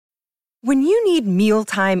When you need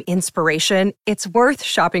mealtime inspiration, it's worth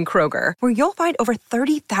shopping Kroger, where you'll find over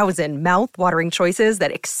 30,000 mouth-watering choices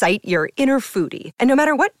that excite your inner foodie. And no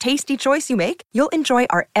matter what tasty choice you make, you'll enjoy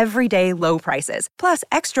our everyday low prices, plus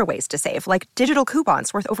extra ways to save, like digital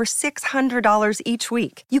coupons worth over $600 each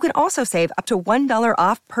week. You can also save up to $1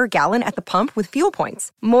 off per gallon at the pump with fuel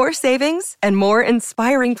points. More savings and more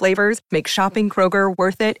inspiring flavors make shopping Kroger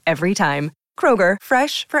worth it every time. Kroger,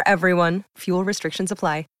 fresh for everyone. Fuel restrictions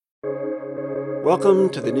apply. Welcome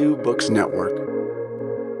to the New Books Network.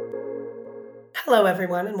 Hello,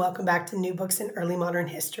 everyone, and welcome back to New Books in Early Modern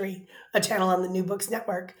History, a channel on the New Books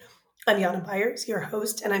Network. I'm Jana Byers, your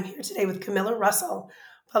host, and I'm here today with Camilla Russell,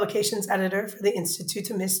 publications editor for the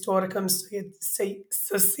Institutum Historicum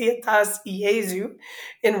Societas Iesu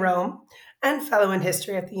in Rome, and fellow in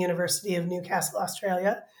history at the University of Newcastle,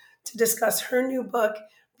 Australia, to discuss her new book,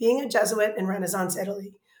 Being a Jesuit in Renaissance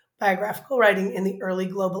Italy, Biographical Writing in the Early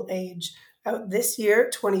Global Age, out this year,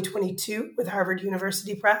 2022, with Harvard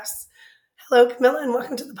University Press. Hello, Camilla, and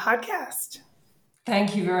welcome to the podcast.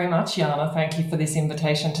 Thank you very much, Jana. Thank you for this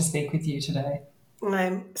invitation to speak with you today.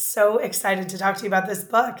 I'm so excited to talk to you about this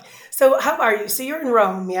book. So how are you? So you're in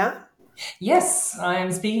Rome, yeah? Yes, I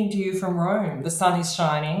am speaking to you from Rome. The sun is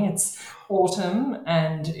shining, it's autumn,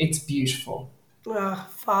 and it's beautiful. Oh,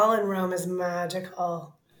 fall in Rome is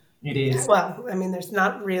magical. It is. Well, I mean, there's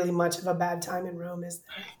not really much of a bad time in Rome, is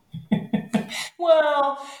there?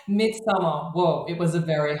 Well, midsummer. Whoa, it was a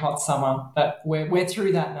very hot summer, but we're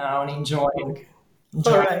through that now and enjoying.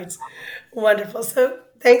 All right. Wonderful. So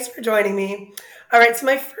thanks for joining me. All right. So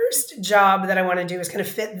my first job that I want to do is kind of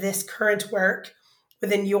fit this current work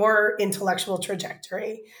within your intellectual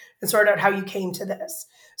trajectory and sort out how you came to this.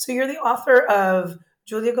 So you're the author of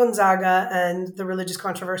Giulia Gonzaga and the Religious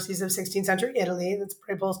Controversies of 16th Century Italy. That's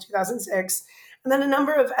Prepulse 2006. And then a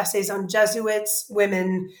number of essays on Jesuits,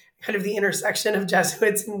 women, kind of the intersection of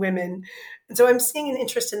Jesuits and women. And so I'm seeing an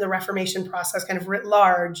interest in the Reformation process kind of writ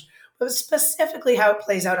large, but specifically how it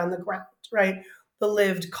plays out on the ground, right? The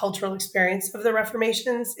lived cultural experience of the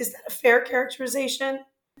Reformations. Is that a fair characterization?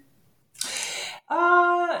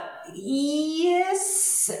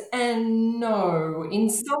 Yes and no. In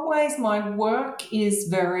some ways, my work is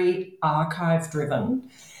very archive driven.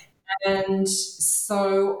 And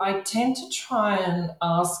so I tend to try and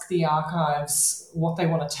ask the archives what they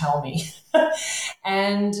want to tell me.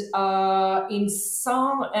 And in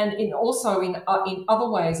other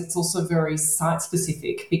ways, it's also very site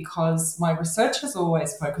specific because my research has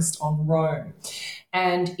always focused on Rome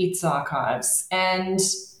and its archives. And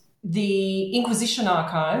the Inquisition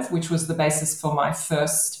archive, which was the basis for my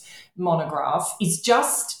first monograph, is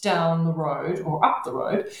just down the road or up the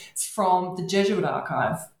road from the Jesuit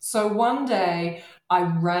archive. So one day I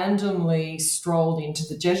randomly strolled into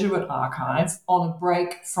the Jesuit archive on a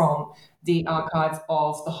break from the archive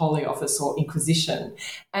of the Holy Office or Inquisition.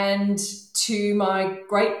 And to my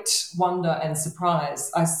great wonder and surprise,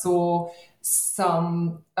 I saw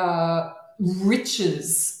some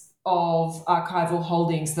riches of archival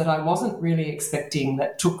holdings that I wasn't really expecting,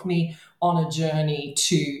 that took me on a journey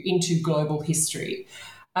into global history.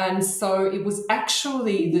 And so it was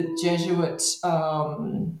actually the Jesuit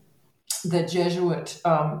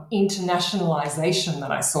internationalization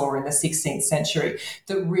that I saw in the 16th century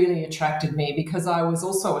that really attracted me, because I was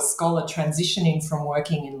also a scholar transitioning from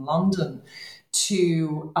working in London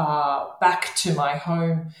to back to my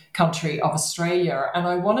home country of Australia. And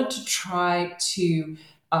I wanted to try to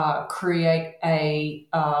create a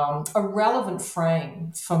relevant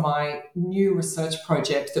frame for my new research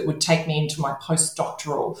project that would take me into my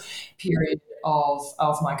postdoctoral period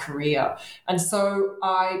of my career. And so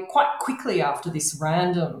I quite quickly after this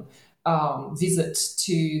random visit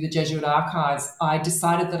to the Jesuit archive, I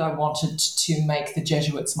decided that I wanted to make the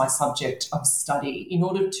Jesuits my subject of study in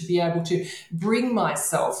order to be able to bring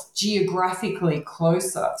myself geographically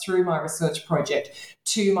closer through my research project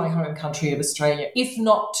to my home country of Australia, if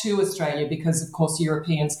not to Australia, because of course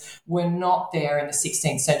Europeans were not there in the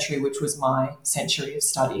 16th century, which was my century of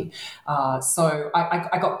study. So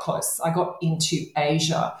I got close. I got into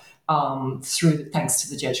Asia thanks to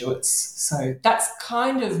the Jesuits. So that's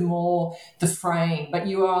kind of more the frame. But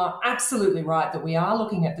you are absolutely right that we are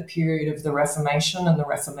looking at the period of the Reformation and the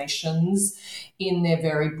Reformations in their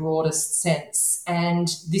very broadest sense. And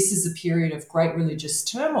this is a period of great religious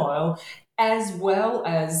turmoil, as well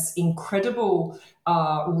as incredible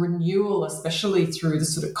renewal, especially through the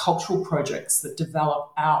sort of cultural projects that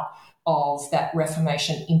develop out of that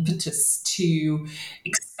Reformation impetus to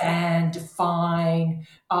expand, define,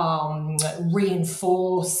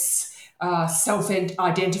 reinforce,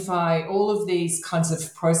 self-identify, all of these kinds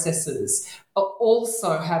of processes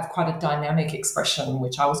also have quite a dynamic expression,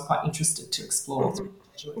 which I was quite interested to explore.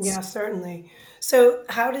 Mm-hmm. Yeah, certainly. So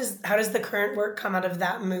how does the current work come out of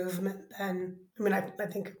that movement then? I mean, I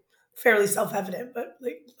think fairly self-evident, but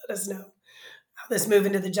like, let us know how this move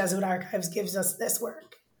into the Jesuit archives gives us this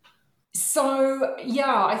work. So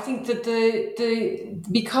yeah, I think that the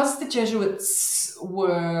because the Jesuits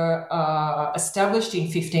were established in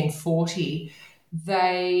 1540,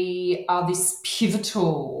 they are this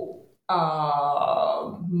pivotal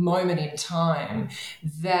moment in time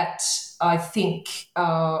that I think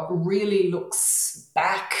really looks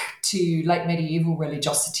back to late medieval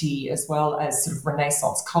religiosity as well as sort of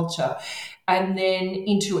Renaissance culture, and then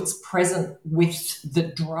into its present with the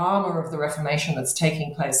drama of the Reformation that's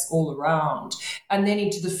taking place all around, and then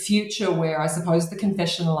into the future where I suppose the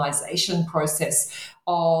confessionalization process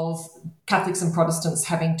of Catholics and Protestants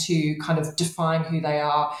having to kind of define who they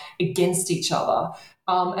are against each other.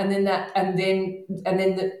 And then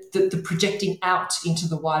the projecting out into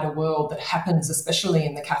the wider world that happens, especially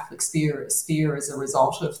in the Catholic sphere as a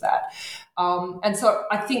result of that. And so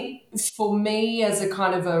I think for me, as a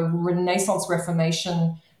kind of a Renaissance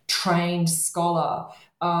Reformation trained scholar,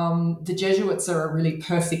 the Jesuits are a really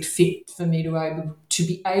perfect fit for me to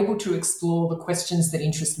be able to explore the questions that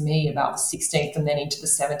interest me about the 16th and then into the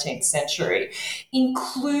 17th century,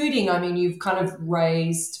 including, I mean, you've kind of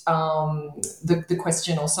raised the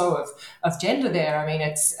question also of gender there. I mean,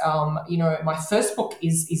 it's, my first book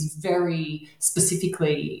is very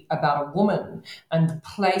specifically about a woman and the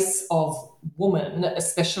place of woman,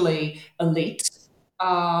 especially elite,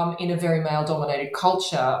 in a very male-dominated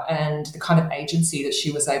culture, and the kind of agency that she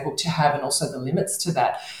was able to have and also the limits to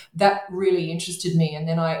that. That really interested me. And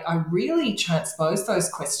then I really transposed those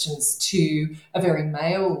questions to a very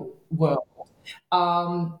male world.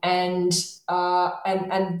 And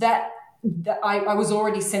that I was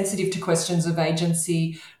already sensitive to questions of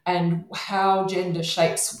agency and how gender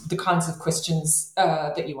shapes the kinds of questions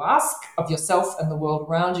that you ask of yourself and the world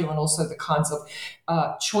around you, and also the kinds of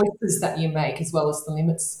choices that you make, as well as the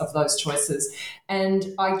limits of those choices.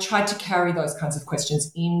 And I tried to carry those kinds of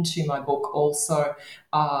questions into my book also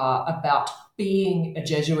about being a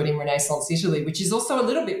Jesuit in Renaissance Italy, which is also a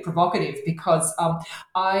little bit provocative because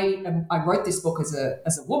I wrote this book as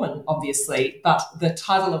a woman, obviously, but the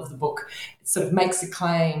title of the book sort of makes a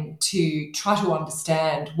claim to try to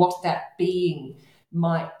understand what that being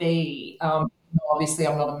might be. Obviously,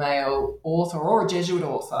 I'm not a male author or a Jesuit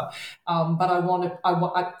author,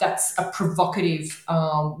 but that's a provocative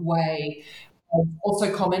way of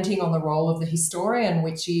also commenting on the role of the historian,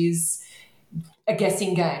 which is a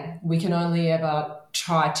guessing game. We can only ever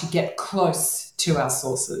try to get close to our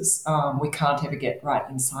sources. We can't ever get right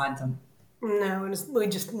inside them. No, and we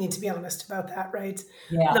just need to be honest about that, right?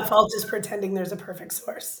 Yeah. The fault is pretending there's a perfect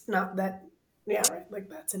source, not that, yeah, right, like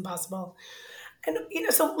that's impossible. And,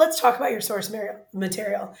 so let's talk about your source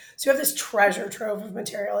material. So you have this treasure trove of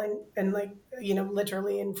material and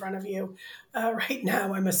literally in front of you right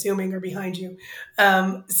now, I'm assuming, or behind you.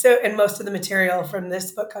 And most of the material from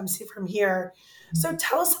this book comes from here. So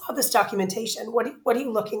tell us about this documentation. What are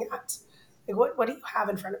you looking at? Like, what do you have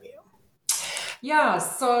in front of you? Yeah,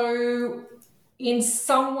 so in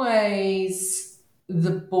some ways, the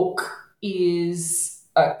book is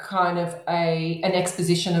a kind of an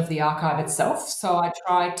exposition of the archive itself. So I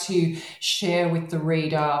try to share with the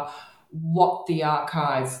reader what the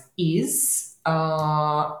archive is,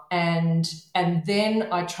 and then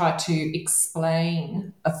I try to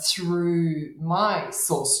explain through my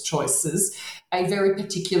source choices a very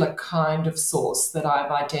particular kind of source that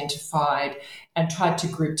I've identified and tried to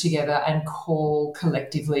group together and call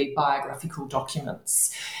collectively biographical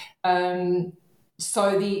documents.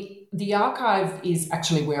 So the archive is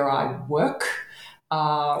actually where I work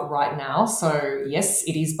right now. So yes,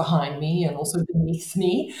 it is behind me and also beneath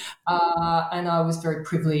me. And I was very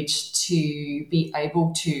privileged to be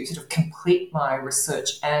able to sort of complete my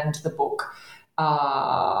research and the book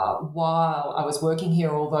while I was working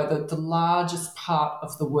here, although the largest part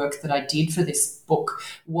of the work that I did for this book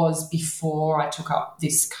was before I took up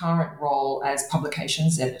this current role as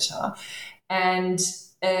publications editor. And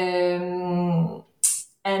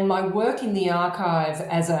my work in the archive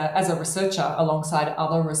as a researcher alongside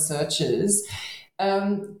other researchers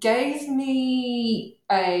gave me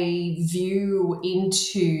a view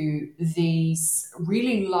into these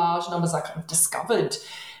really large numbers I kind of discovered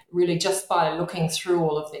really just by looking through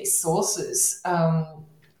all of these sources,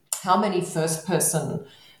 how many first-person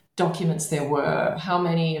documents there were, how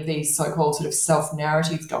many of these so-called sort of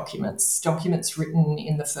self-narrative documents written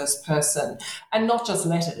in the first person, and not just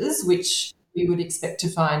letters, which we would expect to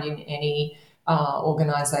find in any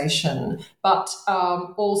organization. But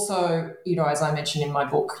also, as I mentioned in my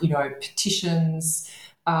book, petitions,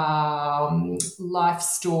 life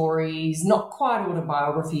stories, not quite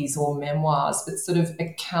autobiographies or memoirs, but sort of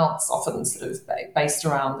accounts, often sort of based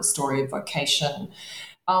around the story of vocation.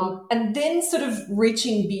 And then sort of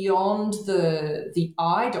reaching beyond the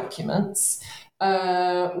I documents,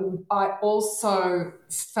 I also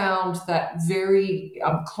found that very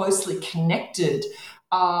closely connected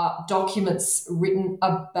are documents written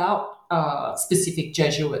about specific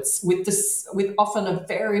Jesuits with often a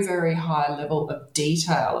very, very high level of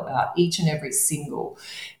detail about each and every single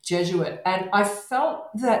Jesuit. And I felt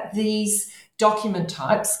that these document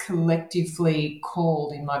types, collectively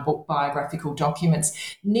called in my book biographical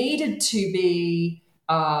documents, needed to be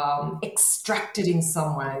extracted in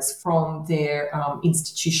some ways from their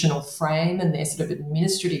institutional frame and their sort of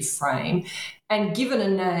administrative frame, and given a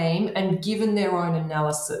name and given their own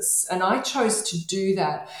analysis. And I chose to do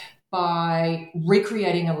that by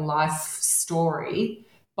recreating a life story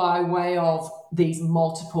by way of these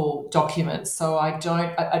multiple documents. So I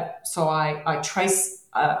trace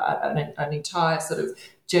an entire sort of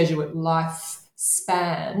Jesuit life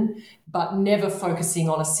span, but never focusing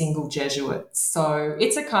on a single Jesuit. So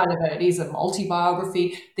it is a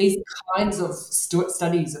multi-biography. These kinds of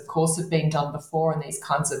studies, of course, have been done before, and these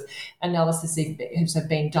kinds of analyses have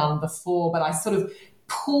been done before, but I sort of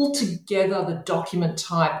pull together the document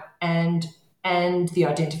type and the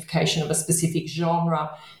identification of a specific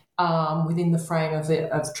genre within the frame of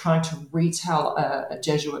trying to retell a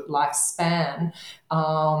Jesuit lifespan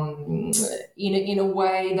in a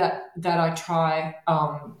way that I try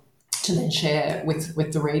to then share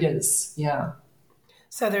with the readers. Yeah.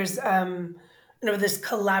 So there's this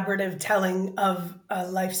collaborative telling of a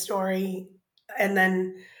life story, and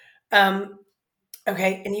then and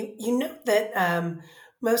you know that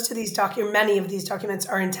many of these documents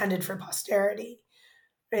are intended for posterity.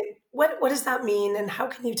 Right? What does that mean, and how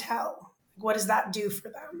can you tell? What does that do for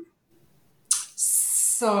them?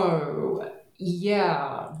 So,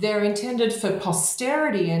 yeah, they're intended for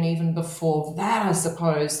posterity, and even before that, I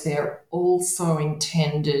suppose they're also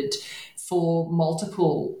intended for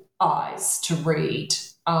multiple eyes to read,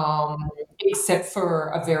 except for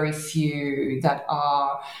a very few that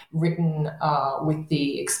are written with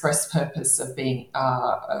the express purpose of being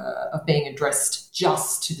addressed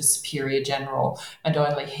just to the Superior General, and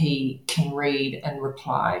only he can read and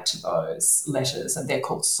reply to those letters, and they're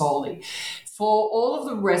called soli. For all of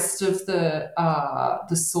the rest of the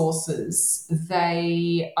sources,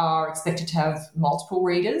 they are expected to have multiple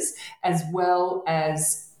readers as well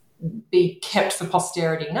as be kept for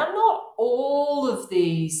posterity. Now, not all of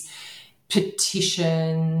these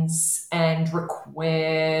petitions and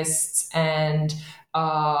requests and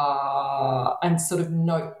sort of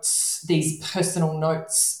notes, these personal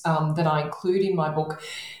notes that I include in my book,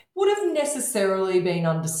 would have necessarily been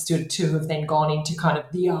understood to have then gone into kind of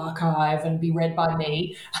the archive and be read by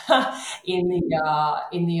me in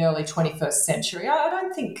the early 21st century. I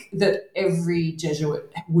don't think that every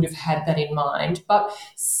Jesuit would have had that in mind, but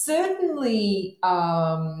certainly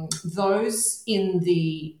those in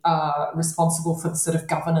the responsible for the sort of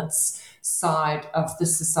governance side of the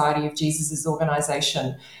Society of Jesus'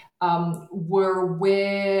 organisation were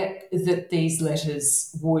aware that these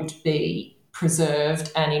letters would be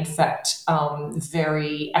preserved, and in fact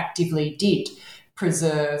very actively did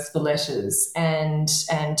preserve the letters, and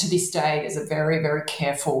to this day there's a very, very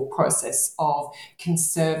careful process of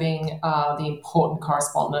conserving the important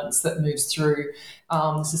correspondence that moves through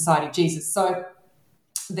the Society of Jesus. So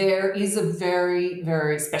there is a very,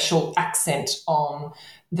 very special accent on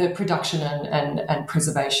the production and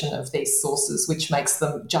preservation of these sources, which makes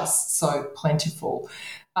them just so plentiful.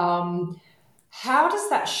 How does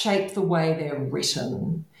that shape the way they're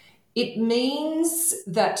written? It means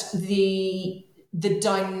that the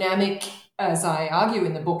dynamic, as I argue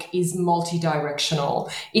in the book, is multi-directional.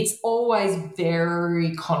 It's always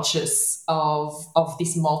very conscious of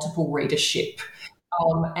this multiple readership.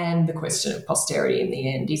 And the question of posterity in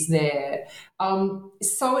the end is there.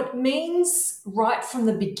 So it means right from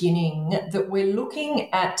the beginning that we're looking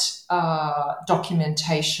at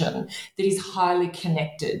documentation that is highly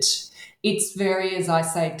connected. It's very, as I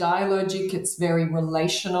say, dialogic, it's very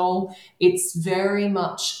relational, it's very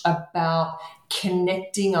much about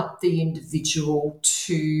connecting up the individual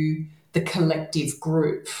to the collective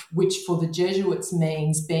group, which for the Jesuits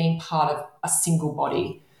means being part of a single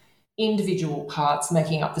body. individual parts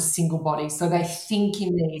making up the single body. So they think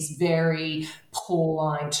in these very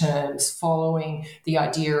Pauline terms, following the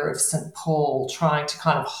idea of St. Paul, trying to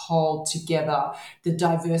kind of hold together the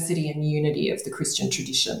diversity and unity of the Christian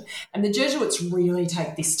tradition. And the Jesuits really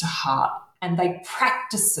take this to heart, and they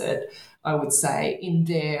practice it, I would say, in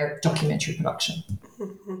their documentary production.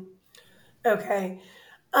 Mm-hmm. Okay.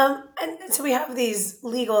 And so we have these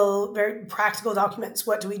legal, very practical documents.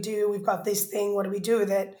 What do we do? We've got this thing. What do we do with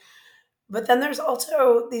it? But then there's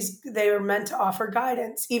also these, they are meant to offer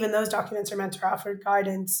guidance. Even those documents are meant to offer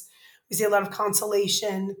guidance. We see a lot of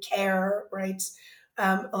consolation, care, right?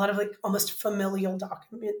 A lot of like almost familial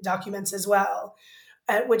documents as well,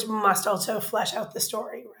 which must also flesh out the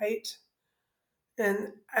story, right?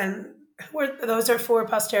 And those are for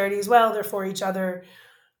posterity as well. They're for each other.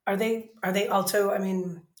 Are they also, I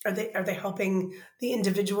mean, are they helping the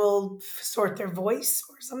individual sort their voice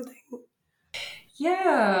or something?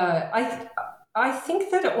 Yeah, I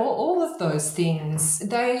think that all of those things,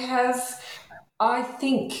 they have, I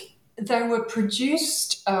think they were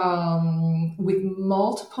produced with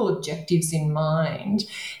multiple objectives in mind.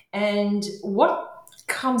 And what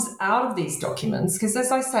comes out of these documents, because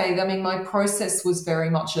as I say, I mean, my process was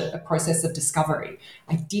very much a process of discovery.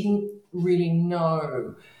 I didn't really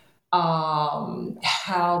know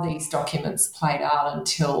how these documents played out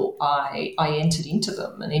until I entered into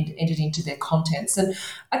them and entered into their contents. And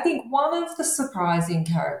I think one of the surprising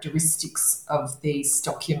characteristics of these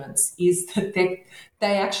documents is that they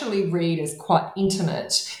actually read as quite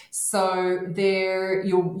intimate. So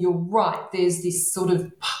you're right, there's this sort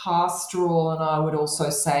of pastoral, and I would also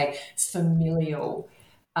say familial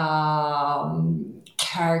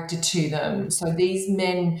character to them. So these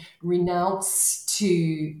men renounce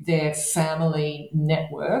to their family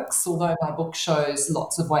networks, although my book shows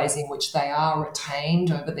lots of ways in which they are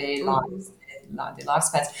retained over their lives, their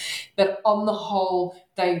lifespans. But on the whole,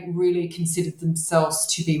 they really considered themselves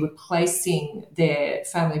to be replacing their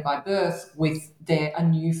family by birth with a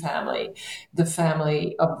new family, the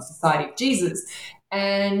family of the Society of Jesus.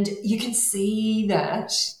 And you can see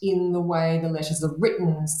that in the way the letters are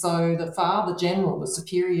written. So the Father General, the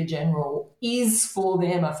Superior General, is for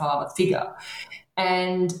them a father figure.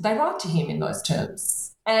 And they write to him in those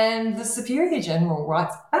terms. And the Superior General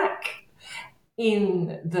writes back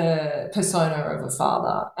in the persona of a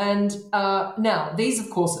father. And now, these, of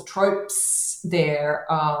course, are tropes. They're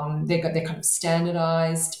kind of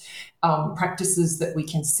standardized practices that we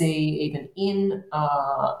can see even in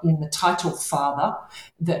the title Father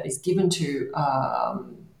that is given to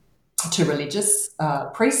religious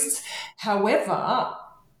priests. However,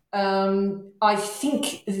 I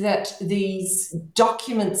think that these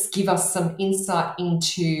documents give us some insight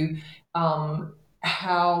into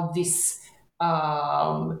how this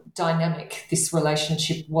dynamic, this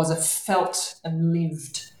relationship, was a felt and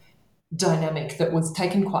lived dynamic that was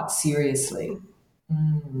taken quite seriously.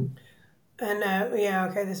 And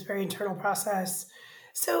this very internal process.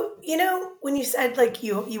 So, when you said like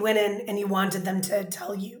you went in and you wanted them to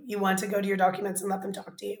tell you want to go to your documents and let them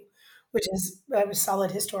talk to you, which is a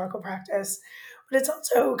solid historical practice, but it's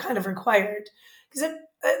also kind of required because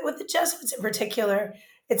with the Jesuits in particular,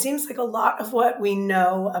 it seems like a lot of what we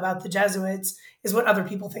know about the Jesuits is what other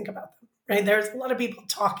people think about them, right? There's a lot of people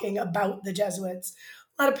talking about the Jesuits.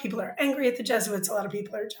 A lot of people are angry at the Jesuits. A lot of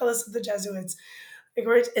people are jealous of the Jesuits.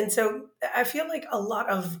 And so I feel like a lot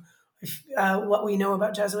of what we know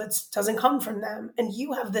about Jesuits doesn't come from them. And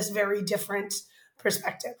you have this very different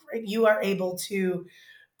perspective, right? You are able to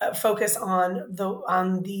focus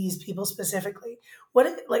on these people specifically,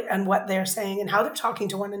 and what they're saying and how they're talking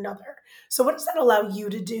to one another. So what does that allow you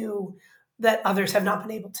to do that others have not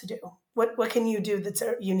been able to do? What can you do that's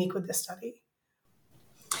unique with this study?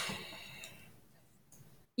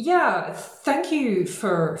 Yeah, thank you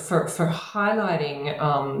for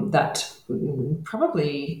highlighting that.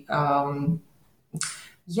 Probably,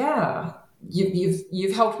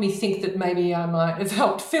 you've helped me think that maybe I might have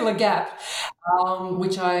helped fill a gap,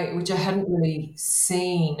 which I hadn't really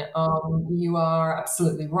seen. You are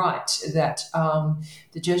absolutely right that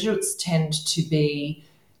the Jesuits tend to be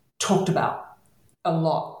talked about a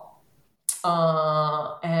lot,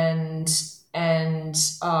 and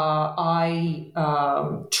I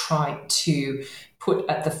try to put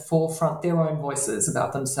at the forefront their own voices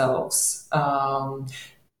about themselves,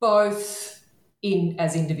 both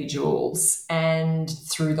as individuals and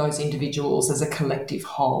through those individuals as a collective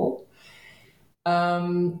whole.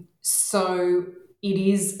 So it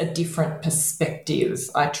is a different perspective.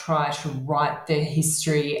 I try to write their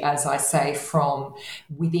history, as I say, from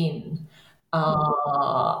within.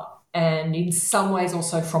 and in some ways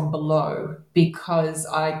also from below, because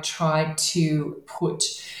I tried to put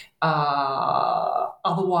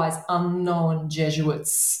otherwise unknown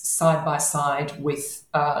Jesuits side by side with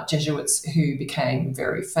Jesuits who became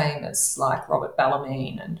very famous, like Robert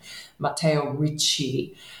Bellarmine and Matteo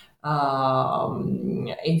Ricci.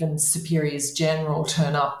 Even superiors general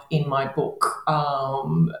turn up in my book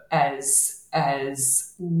as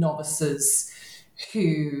novices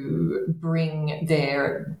who bring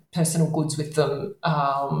their personal goods with them,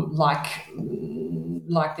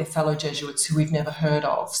 like their fellow Jesuits who we've never heard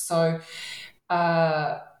of. So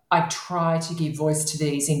I try to give voice to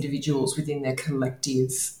these individuals within their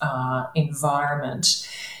collective environment.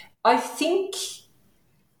 I think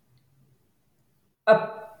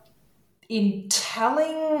in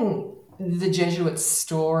telling the Jesuits'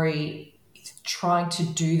 story, trying to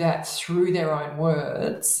do that through their own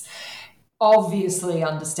words, obviously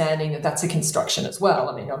understanding that that's a construction as well.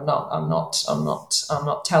 I mean, I'm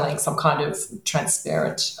not telling some kind of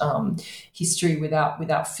transparent history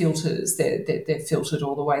without filters. They're filtered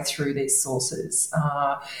all the way through these sources.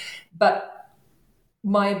 But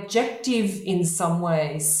my objective, in some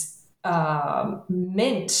ways,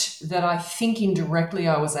 meant that I think indirectly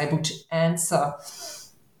I was able to answer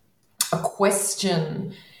a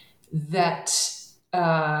question that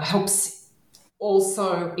helps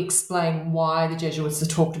also explain why the Jesuits are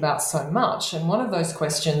talked about so much. And one of those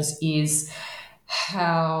questions is,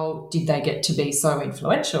 how did they get to be so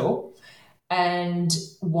influential, and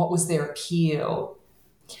what was their appeal?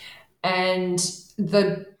 And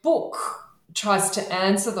the book tries to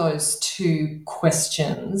answer those two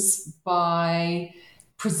questions by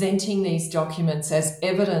presenting these documents as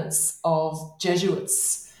evidence of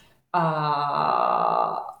Jesuits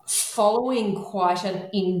following quite an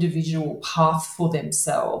individual path for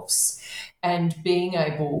themselves and being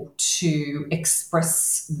able to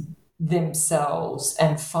express themselves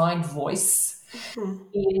and find voice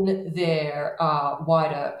in their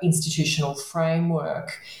wider institutional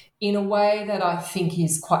framework in a way that I think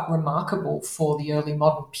is quite remarkable for the early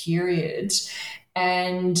modern period,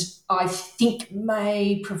 and I think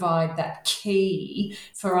may provide that key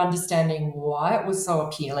for understanding why it was so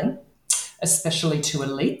appealing, especially to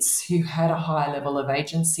elites who had a high level of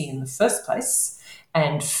agency in the first place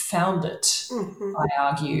and found it, I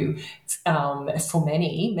argue, for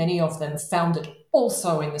many of them found it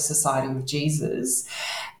also in the Society of Jesus,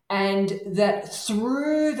 and that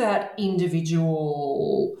through that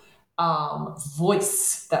individual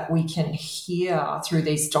voice that we can hear through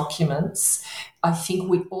these documents, I think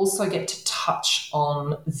we also get to touch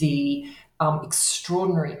on the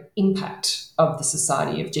extraordinary impact of the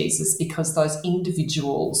Society of Jesus, because those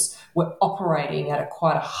individuals were operating at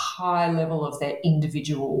quite a high level of their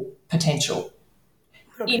individual potential.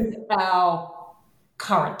 Okay. In our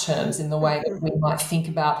current terms, in the way that we might think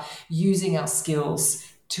about using our skills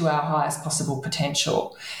to our highest possible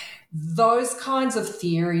potential. Those kinds of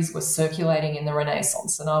theories were circulating in the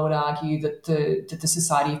Renaissance, and I would argue that the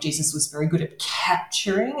Society of Jesus was very good at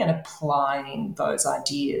capturing and applying those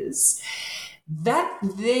ideas. That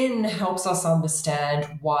then helps us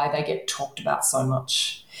understand why they get talked about so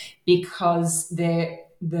much, because they're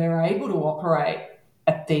able to operate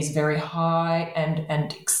at these very high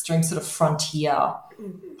and extreme sort of frontier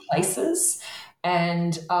places,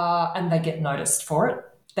 and they get noticed for it.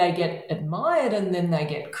 They get admired, and then they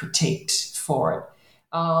get critiqued for it,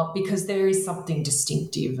 because there is something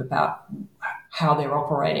distinctive about how they're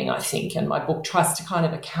operating, I think, and my book tries to kind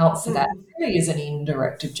of account for that really as an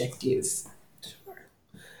indirect objective. Sure.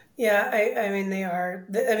 Yeah, I mean, they are.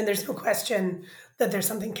 I mean, there's no question that there's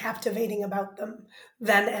something captivating about them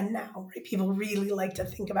then and now, right? People really like to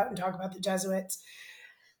think about and talk about the Jesuits.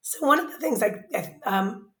 So one of the things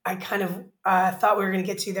I kind of thought we were going to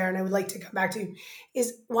get to there, and I would like to come back to,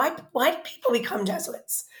 is why did people become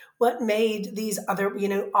Jesuits? What made these other,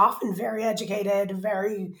 often very educated,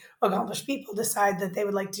 very accomplished people decide that they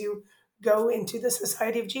would like to go into the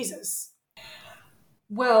Society of Jesus?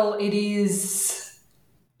 Well, it is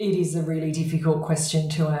a really difficult question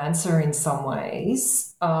to answer in some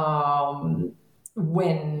ways.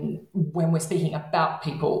 When we're speaking about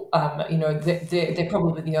people, they're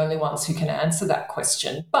probably the only ones who can answer that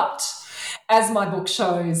question. But as my book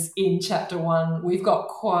shows in chapter 1, we've got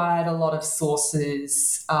quite a lot of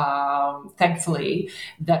sources, thankfully,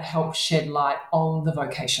 that help shed light on the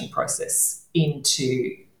vocation process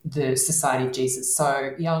into the Society of Jesus.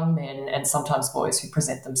 So young men and sometimes boys who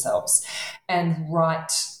present themselves and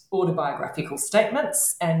write autobiographical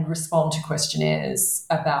statements and respond to questionnaires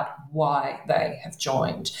about why they have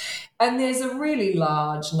joined. And there's a really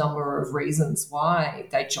large number of reasons why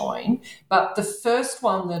they join. But the first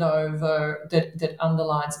one that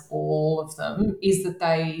underlines all of them is that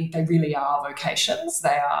they really are vocations. They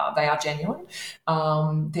are genuine.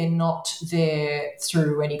 They're not there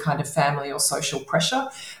through any kind of family or social pressure.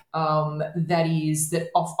 That is that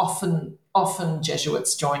often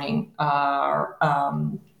Jesuits joining are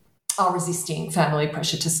resisting family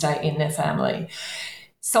pressure to stay in their family.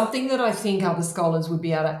 Something that I think other scholars would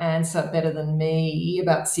be able to answer better than me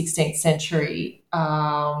about 16th century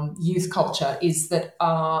youth culture is that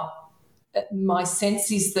my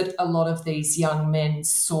sense is that a lot of these young men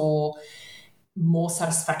saw more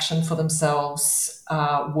satisfaction for themselves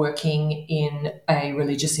working in a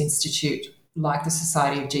religious institute like the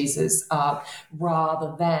Society of Jesus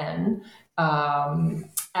rather than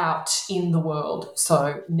out in the world,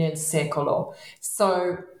 so nel secolo.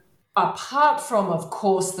 So apart from, of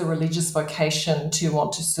course, the religious vocation to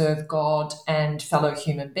want to serve God and fellow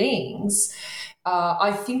human beings,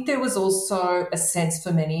 I think there was also a sense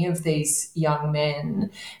for many of these young men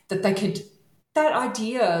that they could, that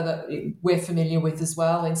idea that we're familiar with as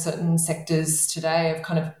well in certain sectors today of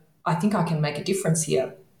kind of, I think I can make a difference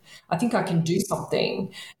here. I think I can do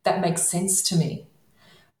something that makes sense to me.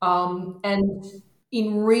 And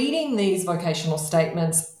in reading these vocational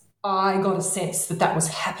statements, I got a sense that that was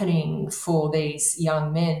happening for these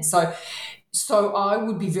young men. So I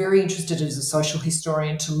would be very interested as a social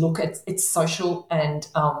historian to look at its social and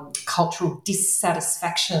cultural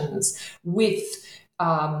dissatisfactions with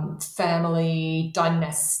family,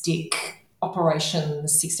 dynastic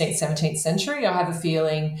operations, 16th, 17th century. I have a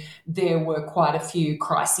feeling there were quite a few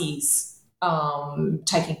crises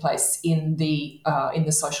taking place in the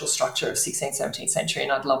social structure of 16th, 17th century,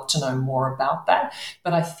 and I'd love to know more about that.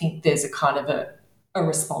 But I think there's a kind of a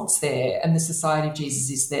response there, and the Society of Jesus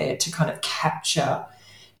is there to kind of capture,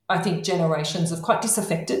 I think, generations of quite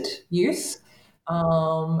disaffected youth,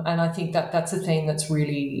 and I think that's a theme that's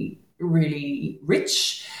really, really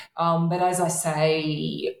rich. But as I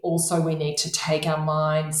say, also we need to take our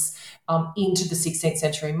minds into the 16th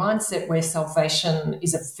century mindset where salvation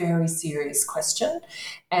is a very serious question,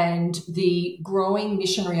 and the growing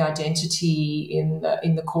missionary identity in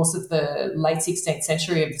the course of the late 16th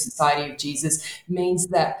century of the Society of Jesus means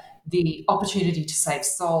that the opportunity to save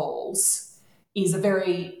souls is a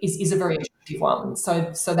very attractive one.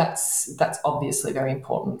 So that's obviously very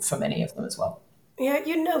important for many of them as well. Yeah,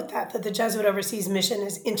 you note that the Jesuit overseas mission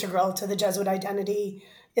is integral to the Jesuit identity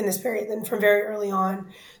in this period, and from very early on.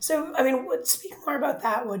 So, I mean, speak more about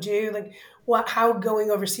that, would you? Like, how going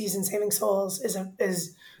overseas and saving souls is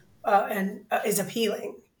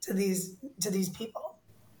appealing to these people.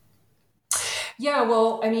 Yeah,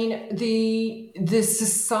 well, I mean, the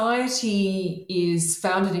society is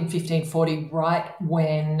founded in 1540, right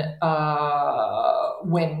when,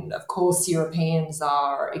 of course, Europeans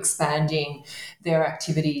are expanding their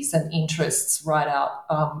activities and interests right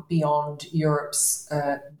out beyond Europe's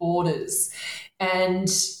borders. And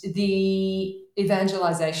the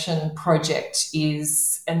evangelization project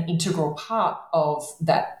is an integral part of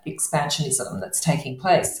that expansionism that's taking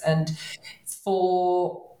place. And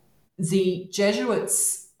for the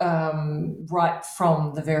Jesuits, right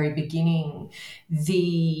from the very beginning,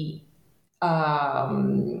 the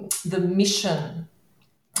mission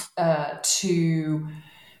to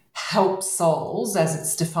help souls, as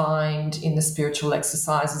it's defined in the spiritual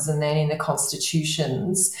exercises and then in the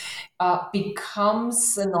constitutions,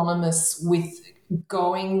 becomes synonymous with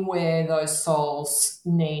going where those souls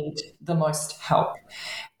need the most help.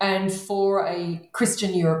 And for a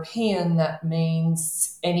Christian European, that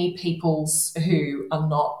means any peoples who are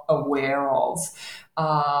not aware of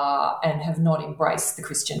and have not embraced the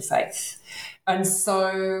Christian faith. And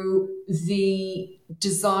so the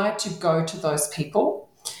desire to go to those people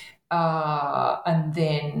and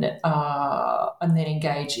then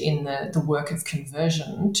engage in the work of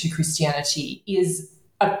conversion to Christianity is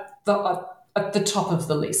at the top of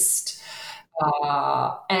the list,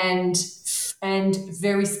 and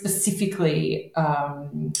very specifically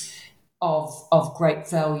of great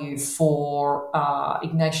value for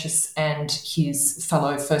Ignatius and his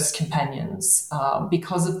fellow first companions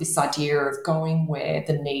because of this idea of going where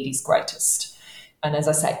the need is greatest. And as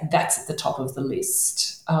I say, that's at the top of the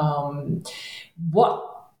list. What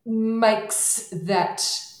makes that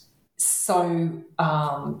so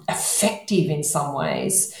effective in some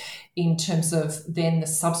ways in terms of then the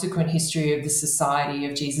subsequent history of the Society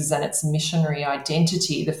of Jesus and its missionary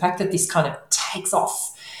identity, the fact that this kind of takes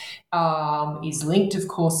off is linked, of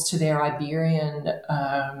course, to their Iberian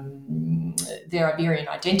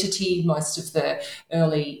identity. Most of the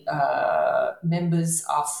early members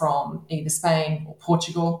are from either Spain or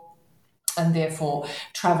Portugal, and therefore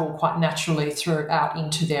travel quite naturally throughout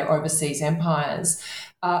into their overseas empires.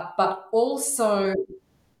 But also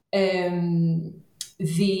the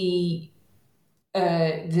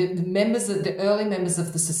early members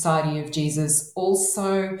of the Society of Jesus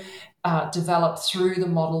also developed through the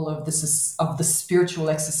model of the spiritual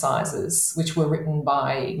exercises, which were written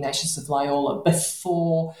by Ignatius of Loyola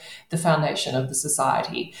before the foundation of the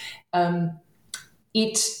society.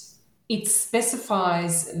 It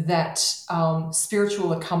specifies that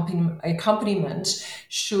spiritual accompaniment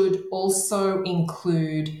should also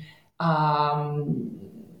include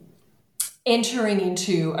entering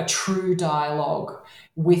into a true dialogue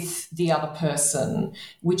with the other person,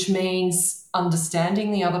 which means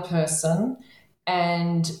understanding the other person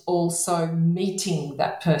and also meeting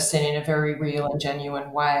that person in a very real and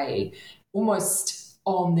genuine way, almost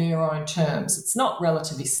on their own terms. It's not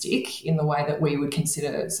relativistic in the way that we would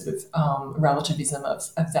consider sort of relativism of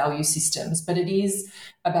value systems, but it is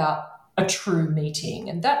about a true meeting.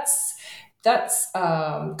 And that's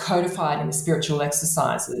codified in the spiritual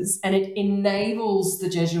exercises, and it enables the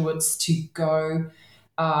Jesuits to go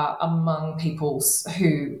among peoples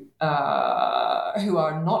who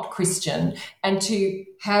are not Christian, and to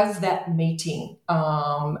have that meeting,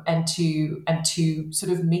 and to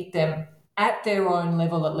sort of meet them at their own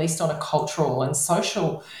level, at least on a cultural and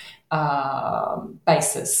social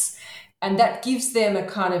basis, and that gives them a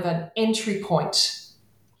kind of an entry point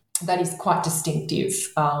that is quite distinctive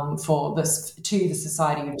to the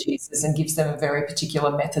Society of Jesus, and gives them a very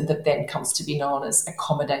particular method that then comes to be known as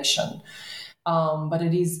accommodation. But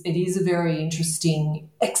it is a very interesting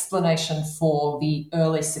explanation for the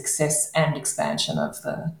early success and expansion of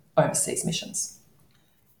the overseas missions.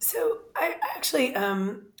 So I actually,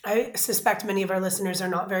 I suspect many of our listeners are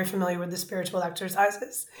not very familiar with the spiritual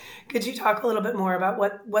exercises. Could you talk a little bit more about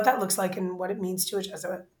what that looks like and what it means to a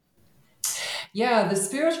Jesuit? Yeah, the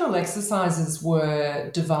spiritual exercises were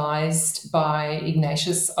devised by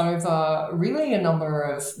Ignatius over really a number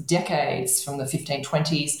of decades from the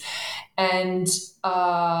 1520s, and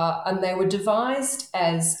they were devised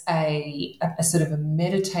as a sort of a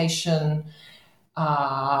meditation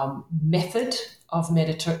method of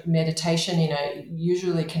meditation,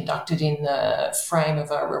 usually conducted in the frame of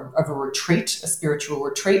a retreat, a spiritual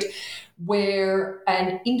retreat, where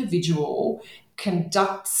an individual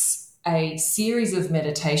conducts a series of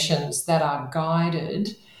meditations that are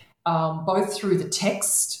guided both through the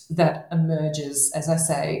text that emerges, as I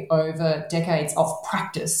say, over decades of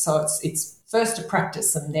practice. So it's first a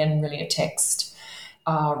practice and then really a text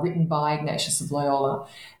written by Ignatius of Loyola.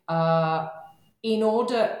 And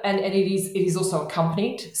it is also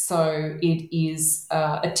accompanied. So it is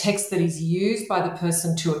a text that is used by the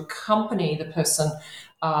person to accompany the person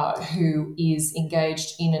who is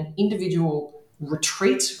engaged in an individual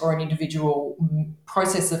retreat or an individual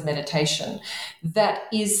process of meditation that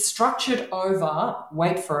is structured over,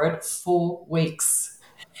 wait for it, 4 weeks.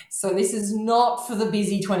 So this is not for the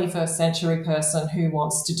busy 21st century person who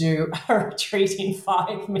wants to do a retreat in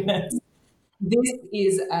 5 minutes. This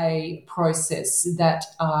is a process that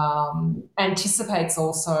anticipates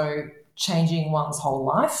also changing one's whole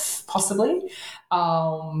life, possibly,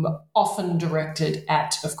 often directed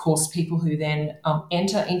at, of course, people who then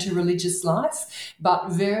enter into religious life, but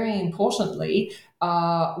very importantly,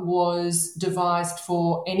 was devised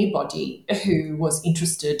for anybody who was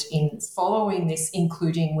interested in following this,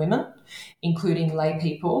 including women, including lay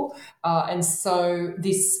people. And so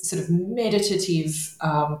this sort of meditative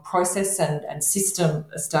process and system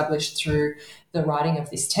established through the writing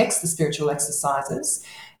of this text, the spiritual exercises,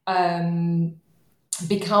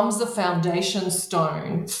 becomes the foundation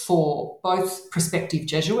stone for both prospective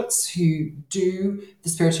Jesuits who do the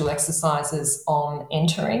spiritual exercises on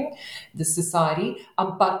entering the society,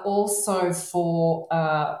 but also for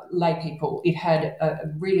lay people. It had a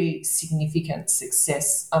really significant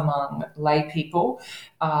success among lay people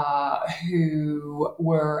who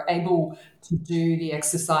were able to do the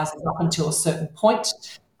exercises up until a certain point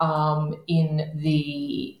in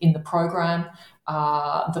the program.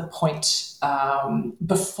 The point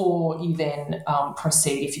before you then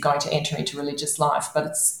proceed if you're going to enter into religious life, but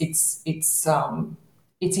it's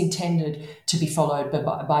intended to be followed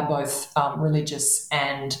by both religious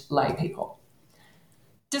and lay people.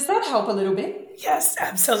 Does that help a little bit? Yes,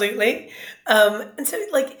 absolutely. And so,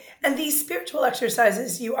 and these spiritual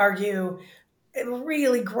exercises, you argue, it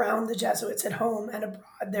really ground the Jesuits at home and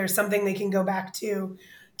abroad. There's something they can go back to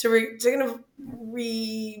kind of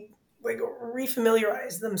like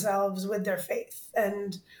refamiliarize themselves with their faith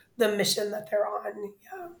and the mission that they're on.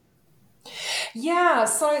 Yeah,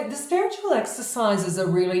 so the spiritual exercises are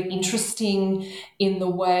really interesting in the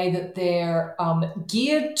way that they're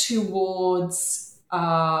geared towards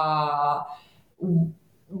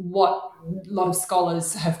what a lot of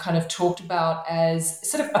scholars have kind of talked about as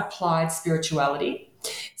sort of applied spirituality.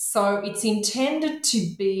 So it's intended to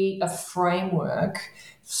be a framework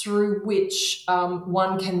through which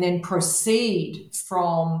one can then proceed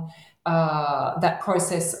from that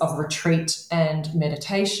process of retreat and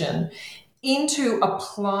meditation into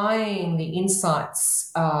applying the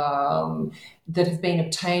insights that have been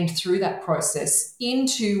obtained through that process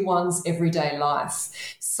into one's everyday life.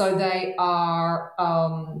 So they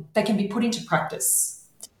can be put into practice.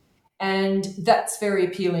 And that's very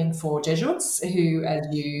appealing for Jesuits who, as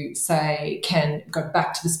you say, can go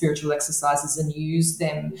back to the spiritual exercises and use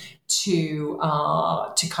them to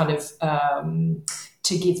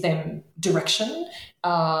give them direction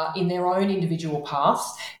in their own individual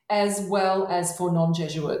path, as well as for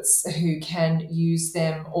non-Jesuits who can use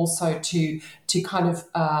them also to kind of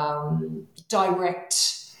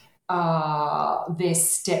direct their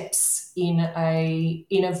steps in a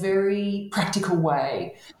very practical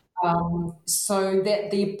way. So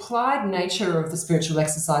that the applied nature of the spiritual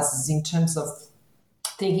exercises in terms of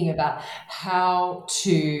thinking about how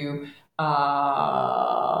to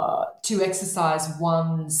exercise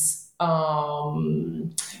one's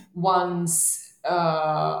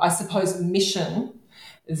I suppose mission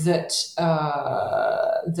that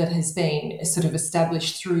has been sort of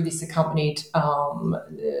established through this accompanied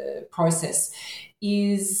process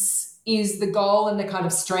is the goal and the kind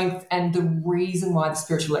of strength and the reason why the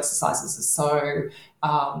spiritual exercises are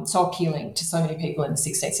so appealing to so many people in the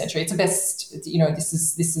 16th century. It's the best,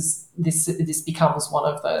 this becomes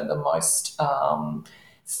one of the most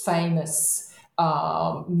famous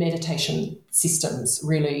meditation systems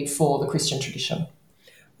really for the Christian tradition.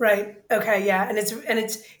 Right. Okay. Yeah. And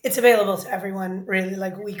it's available to everyone really.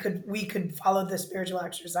 Like we could follow the spiritual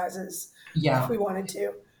exercises if we wanted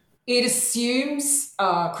to. It assumes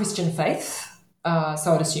Christian faith,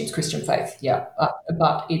 so it assumes Christian faith,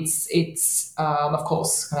 but it's of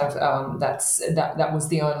course kind of that was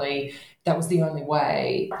the only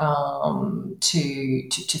way to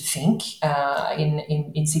think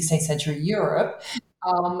in 16th century Europe,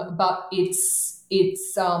 but its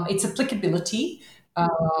applicability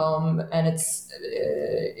and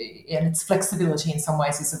its flexibility in some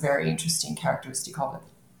ways is a very interesting characteristic of it.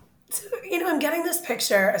 So, I'm getting this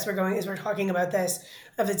picture as we're talking about this,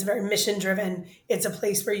 of it's very mission driven. It's a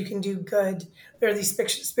place where you can do good. There are these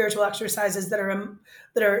spiritual exercises that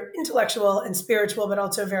are intellectual and spiritual, but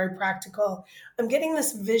also very practical. I'm getting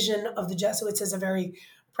this vision of the Jesuits as a very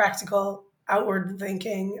practical, outward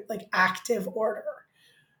thinking, like active order,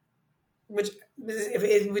 which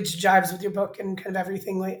jives with your book and kind of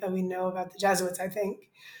everything we know about the Jesuits, I think.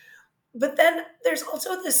 But then there's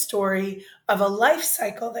also this story of a life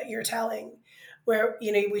cycle that you're telling where,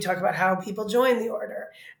 we talk about how people join the order.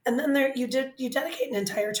 And then you dedicate an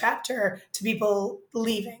entire chapter to people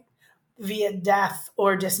leaving via death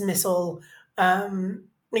or dismissal,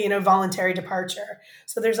 voluntary departure.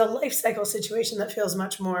 So there's a life cycle situation that feels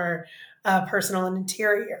much more personal and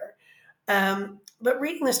interior. But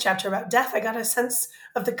reading this chapter about death, I got a sense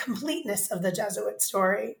of the completeness of the Jesuit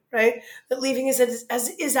story, right? That leaving is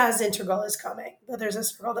as integral as coming, that there's a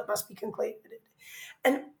circle that must be concluded.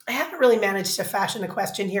 And I haven't really managed to fashion a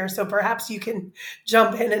question here, so perhaps you can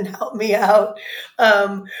jump in and help me out.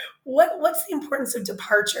 What's the importance of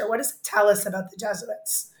departure? What does it tell us about the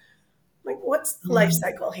Jesuits? Like, what's the life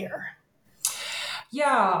cycle here?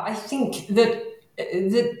 Yeah, I think that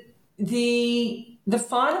the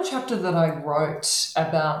final chapter that I wrote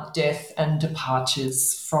about death and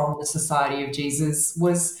departures from the Society of Jesus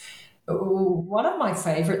was one of my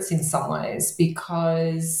favorites in some ways,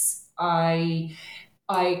 because I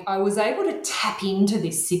was able to tap into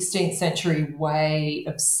this 16th century way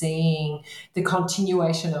of seeing the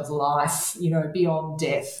continuation of life, beyond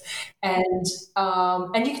death, and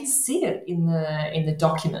you can see it in the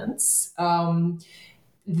documents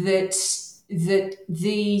that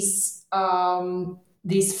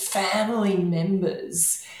these family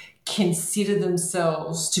members consider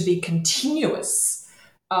themselves to be continuous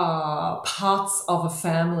parts of a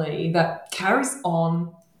family that carries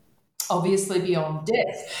on obviously beyond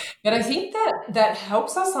death. But I think that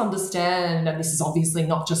helps us understand, and this is obviously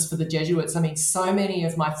not just for the Jesuits, I mean, so many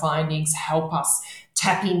of my findings help us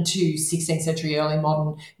tap into 16th century, early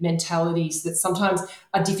modern mentalities that sometimes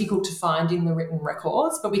are difficult to find in the written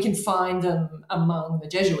records, but we can find them among the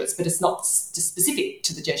Jesuits, but it's not just specific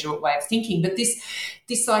to the Jesuit way of thinking. But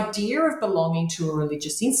this idea of belonging to a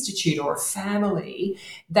religious institute or a family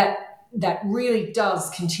that really does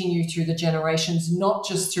continue through the generations, not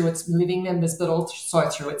just through its living members, but also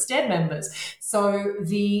through its dead members. So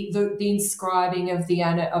the inscribing of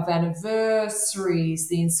of anniversaries,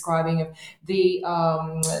 the inscribing of the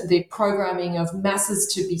programming of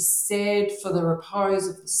masses to be said for the repose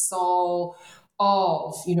of the soul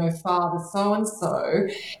of, Father so-and-so.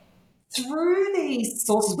 Through these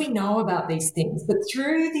sources, we know about these things, but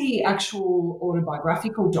through the actual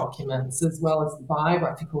autobiographical documents as well as the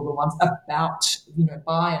biographical, the ones about,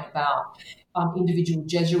 by and about individual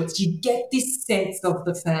Jesuits, you get this sense of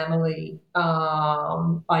the family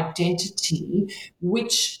identity,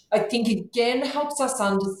 which I think again helps us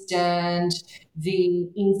understand the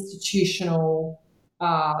institutional,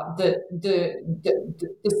 the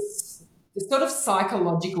sort of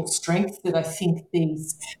psychological strength that I think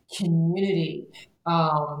these community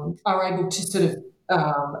are able to sort of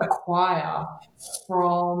acquire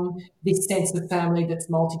from this sense of family that's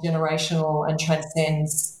multi-generational and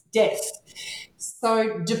transcends death.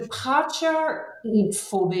 So departure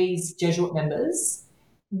for these Jesuit members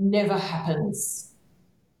never happens.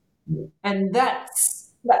 And that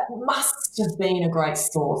must have been a great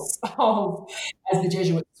source of, as the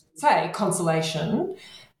Jesuits would say, consolation.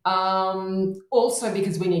 Also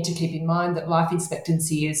because we need to keep in mind that life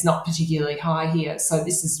expectancy is not particularly high here. So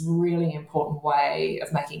this is really an important way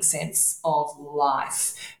of making sense of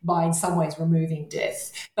life by in some ways removing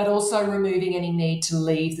death, but also removing any need to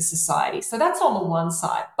leave the society. So that's on the one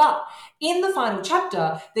side. But in the final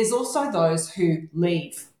chapter, there's also those who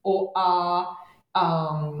leave or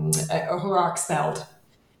who are expelled.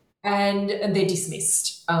 And they're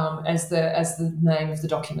dismissed, as the name of the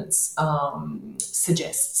documents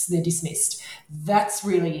suggests. They're dismissed. That's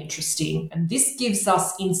really interesting, and this gives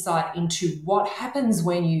us insight into what happens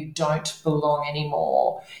when you don't belong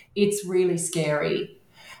anymore. It's really scary.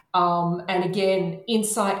 And again,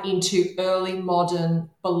 insight into early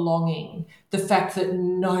modern belonging, the fact that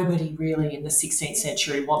nobody really in the 16th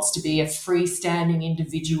century wants to be a freestanding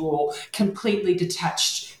individual, completely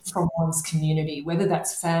detached from one's community, whether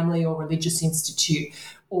that's family or religious institute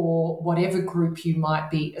or whatever group you might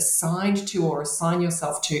be assigned to or assign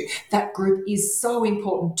yourself to. That group is so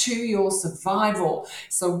important to your survival.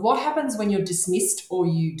 So what happens when you're dismissed or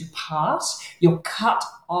you depart? You're cut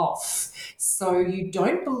off. So you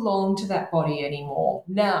don't belong to that body anymore.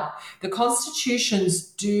 Now, the constitutions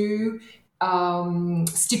do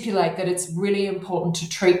stipulate that it's really important to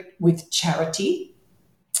treat with charity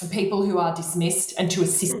people who are dismissed and to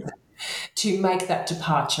assist them to make that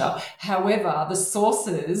departure. However, the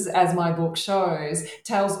sources, as my book shows,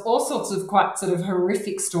 tells all sorts of quite sort of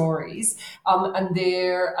horrific stories, and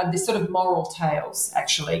they're sort of moral tales,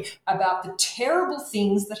 actually, about the terrible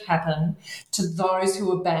things that happen to those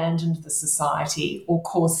who abandoned the society or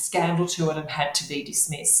caused scandal to it and had to be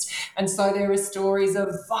dismissed. And so there are stories of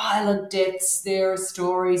violent deaths, there are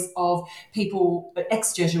stories of people,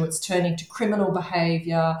 ex-Jesuits, turning to criminal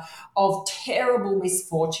behaviour, of terrible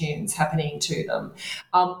misfortunes happening to them,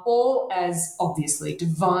 all as obviously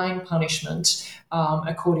divine punishment,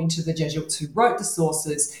 according to the Jesuits who wrote the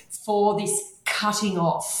sources, for this cutting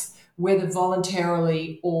off, whether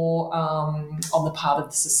voluntarily or on the part of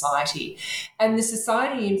the society. And the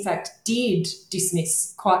society, in fact, did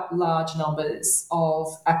dismiss quite large numbers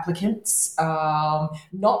of applicants,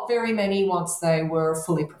 not very many once they were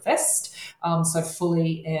fully professed, so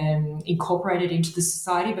fully incorporated into the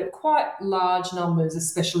society, but quite large numbers,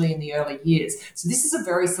 especially in the early years. So this is a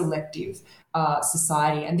very selective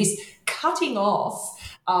society. And this cutting off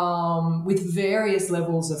with various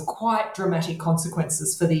levels of quite dramatic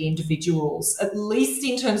consequences for the individuals, at least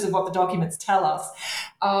in terms of what the documents tell us,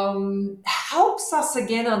 helps us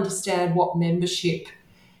again understand what membership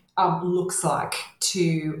looks like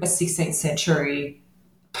to a 16th century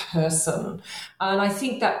person. And I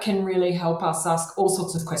think that can really help us ask all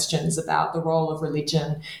sorts of questions about the role of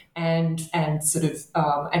religion and sort of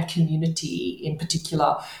and community in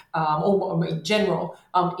particular, or in general,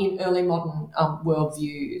 in early modern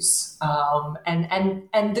worldviews,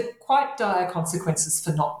 and the quite dire consequences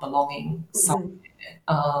for not belonging somewhere.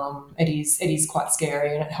 It is quite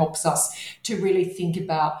scary, and it helps us to really think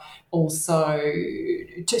about also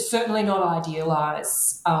to certainly not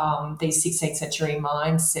idealise these 16th century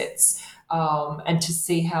mindsets, and to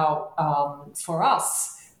see how, for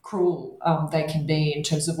us, cruel they can be in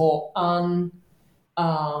terms of all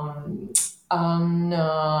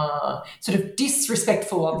sort of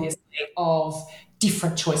disrespectful, obviously, of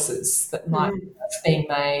different choices that might have been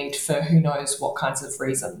made for who knows what kinds of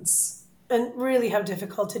reasons. And really how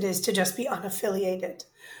difficult it is to just be unaffiliated,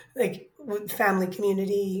 like with family,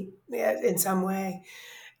 community, in some way.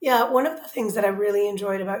 Yeah, one of the things that I really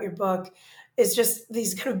enjoyed about your book is just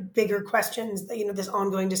these kind of bigger questions that, this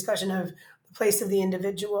ongoing discussion of the place of the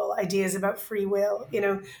individual, ideas about free will,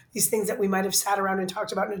 these things that we might have sat around and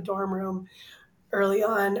talked about in a dorm room early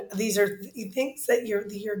on. These are things that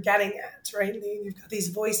you're getting at, right? You've got these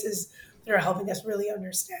voices that are helping us really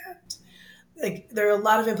understand. Like there are a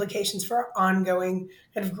lot of implications for our ongoing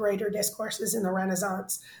kind of greater discourses in the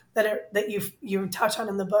Renaissance that you touch on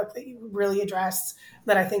in the book, that you really address,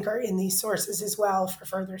 that I think are in these sources as well for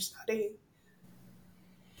further study.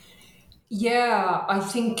 Yeah, I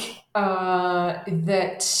think that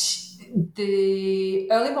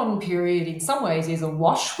the early modern period in some ways is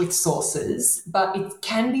awash with sources, but it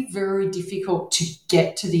can be very difficult to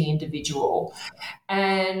get to the individual.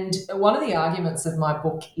 And one of the arguments of my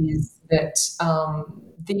book is that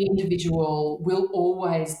the individual will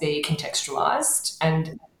always be contextualized,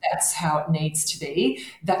 and that's how it needs to be.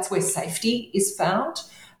 That's where safety is found.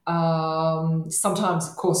 Sometimes,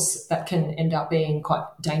 of course, that can end up being quite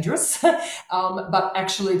dangerous, but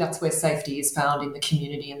actually that's where safety is found, in the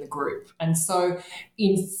community and the group. And so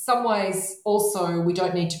in some ways also we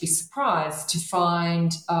don't need to be surprised to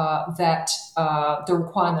find that the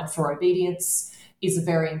requirement for obedience is a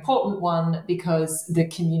very important one, because the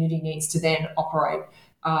community needs to then operate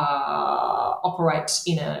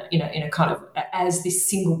in a kind of as this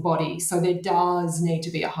single body. So there does need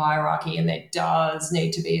to be a hierarchy, and there does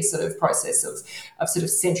need to be a sort of process of sort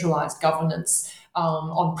of centralized governance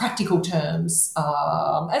on practical terms,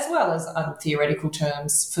 as well as theoretical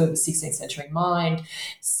terms for the 16th century mind.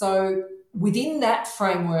 So within that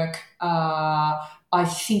framework, I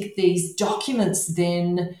think these documents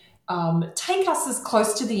then take us as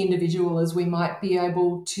close to the individual as we might be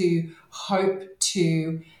able to hope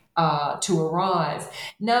to arrive.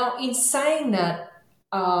 Now, in saying that,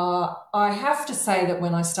 I have to say that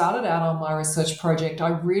when I started out on my research project, I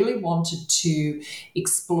really wanted to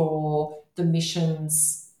explore the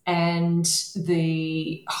missions, and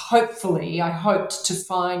hopefully I hoped to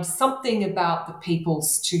find something about the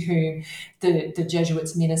peoples to whom the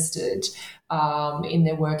Jesuits ministered in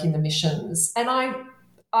their work in the missions. And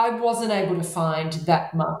I wasn't able to find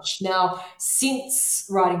that much. Now, since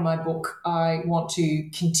writing my book, I want to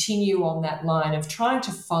continue on that line of trying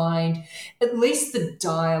to find at least the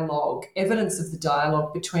dialogue, evidence of the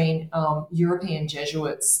dialogue between European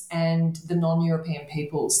Jesuits and the non-European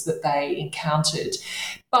peoples that they encountered.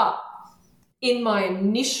 But in my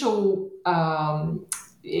initial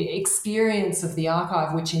experience of the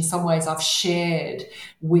archive, which in some ways I've shared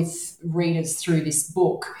with readers through this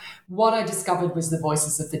book, what I discovered was the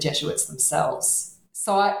voices of the Jesuits themselves.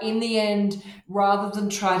 So in the end, rather than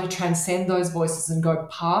try to transcend those voices and go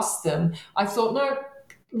past them, I thought, no,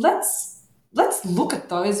 let's look at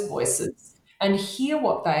those voices and hear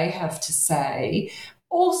what they have to say.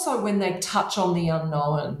 Also, when they touch on the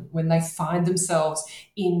unknown, when they find themselves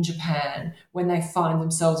in Japan, when they find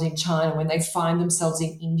themselves in China, when they find themselves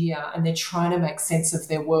in India, and they're trying to make sense of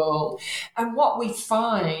their world. And what we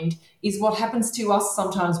find is what happens to us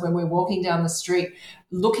sometimes when we're walking down the street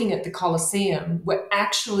looking at the Colosseum. We're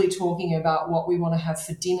actually talking about what we want to have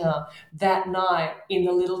for dinner that night in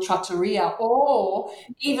the little trattoria, or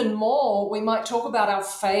even more, we might talk about our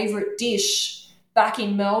favourite dish back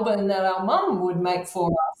in Melbourne that our mum would make for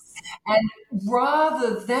us. And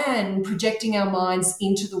rather than projecting our minds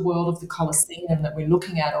into the world of the Colosseum that we're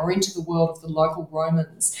looking at, or into the world of the local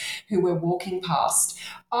Romans who we're walking past,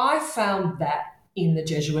 I found that in the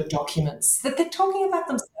Jesuit documents, that they're talking about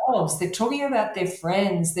themselves, they're talking about their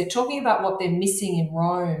friends, they're talking about what they're missing in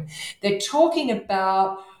Rome, they're talking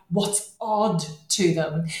about what's odd to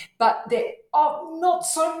them, but they're not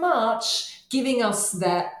so much giving us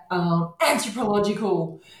that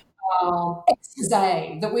anthropological expose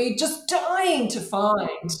that we're just dying to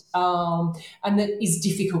find, and that is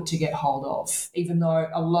difficult to get hold of, even though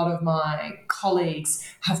a lot of my colleagues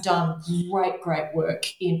have done great work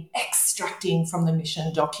in extracting from the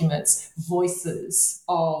mission documents voices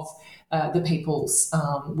of the peoples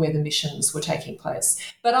where the missions were taking place.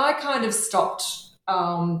 But I kind of stopped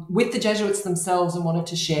with the Jesuits themselves and wanted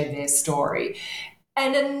to share their story.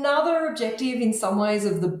 And another objective in some ways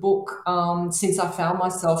of the book, since I found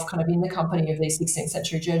myself kind of in the company of these 16th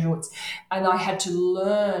century Jesuits, and I had to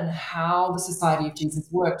learn how the Society of Jesus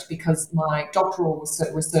worked because my doctoral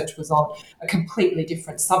research was on a completely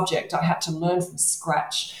different subject. I had to learn from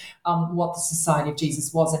scratch what the Society of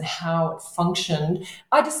Jesus was and how it functioned.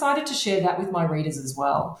 I decided to share that with my readers as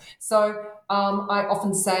well. So I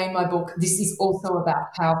often say in my book, this is also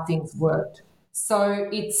about how things worked. So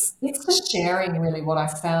it's just sharing really what I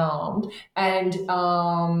found and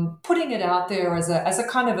putting it out there as a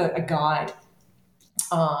kind of a guide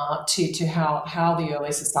to how the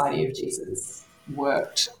early Society of Jesus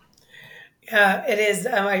worked. Yeah, it is.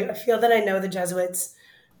 I feel that I know the Jesuits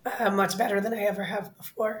much better than I ever have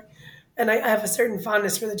before, and I have a certain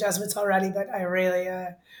fondness for the Jesuits already. But I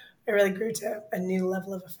really grew to a new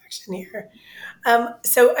level of affection here.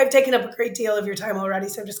 So I've taken up a great deal of your time already.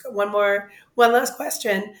 So I've just got one last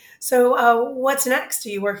question. So what's next? Are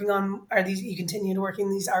you working on? You continue to working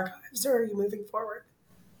these archives, or are you moving forward?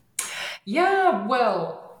 Yeah,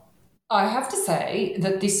 well, I have to say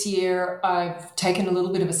that this year I've taken a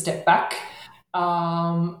little bit of a step back.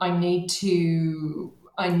 I need to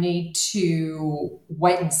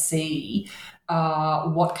wait and see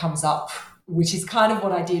what comes up, which is kind of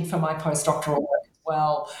what I did for my postdoctoral work as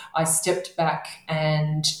well. I stepped back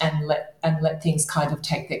and let things kind of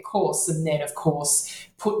take their course, and then of course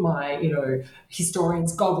put my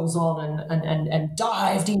historian's goggles on and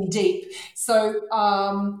dived in deep. So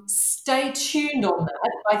stay tuned on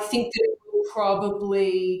that. I think that it will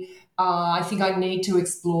probably. I think I need to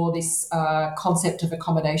explore this concept of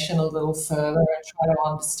accommodation a little further and try to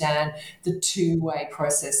understand the two-way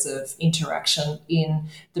process of interaction in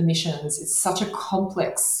the missions. It's such a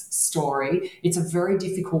complex story. It's a very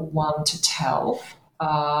difficult one to tell.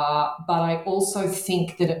 But I also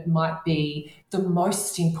think that it might be the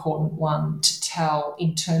most important one to tell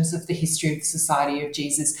in terms of the history of the Society of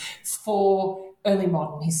Jesus for early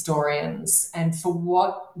modern historians and for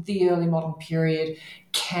what the early modern period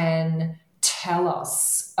can tell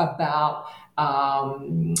us about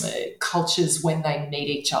cultures when they meet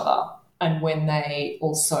each other and when they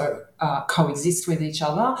also coexist with each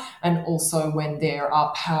other, and also when there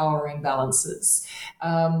are power imbalances.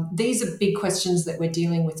 These are big questions that we're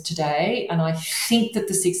dealing with today, and I think that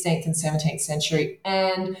the 16th and 17th century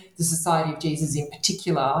and the Society of Jesus in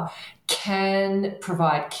particular can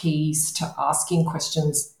provide keys to asking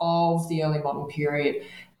questions of the early modern period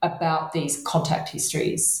about these contact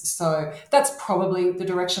histories. So that's probably the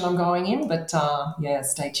direction I'm going in, but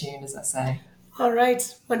stay tuned, as I say. All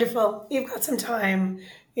right, wonderful. You've got some time.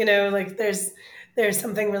 Like there's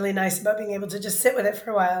something really nice about being able to just sit with it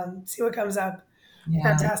for a while and see what comes up. Yeah.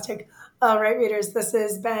 Fantastic. All right, readers, this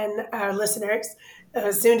has been our listeners,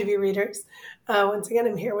 soon to be readers. Once again,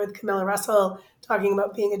 I'm here with Camilla Russell talking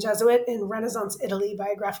about being a Jesuit in Renaissance Italy,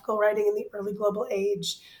 biographical writing in the early global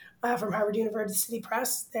age from Harvard University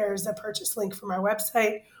Press. There's a purchase link from our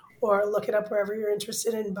website, or look it up wherever you're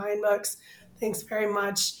interested in buying books. Thanks very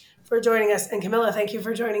much for joining us. And Camilla, thank you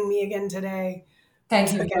for joining me again today.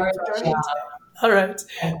 Thank you very much. All right.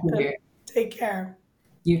 Thank you. Take care.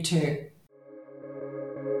 You too.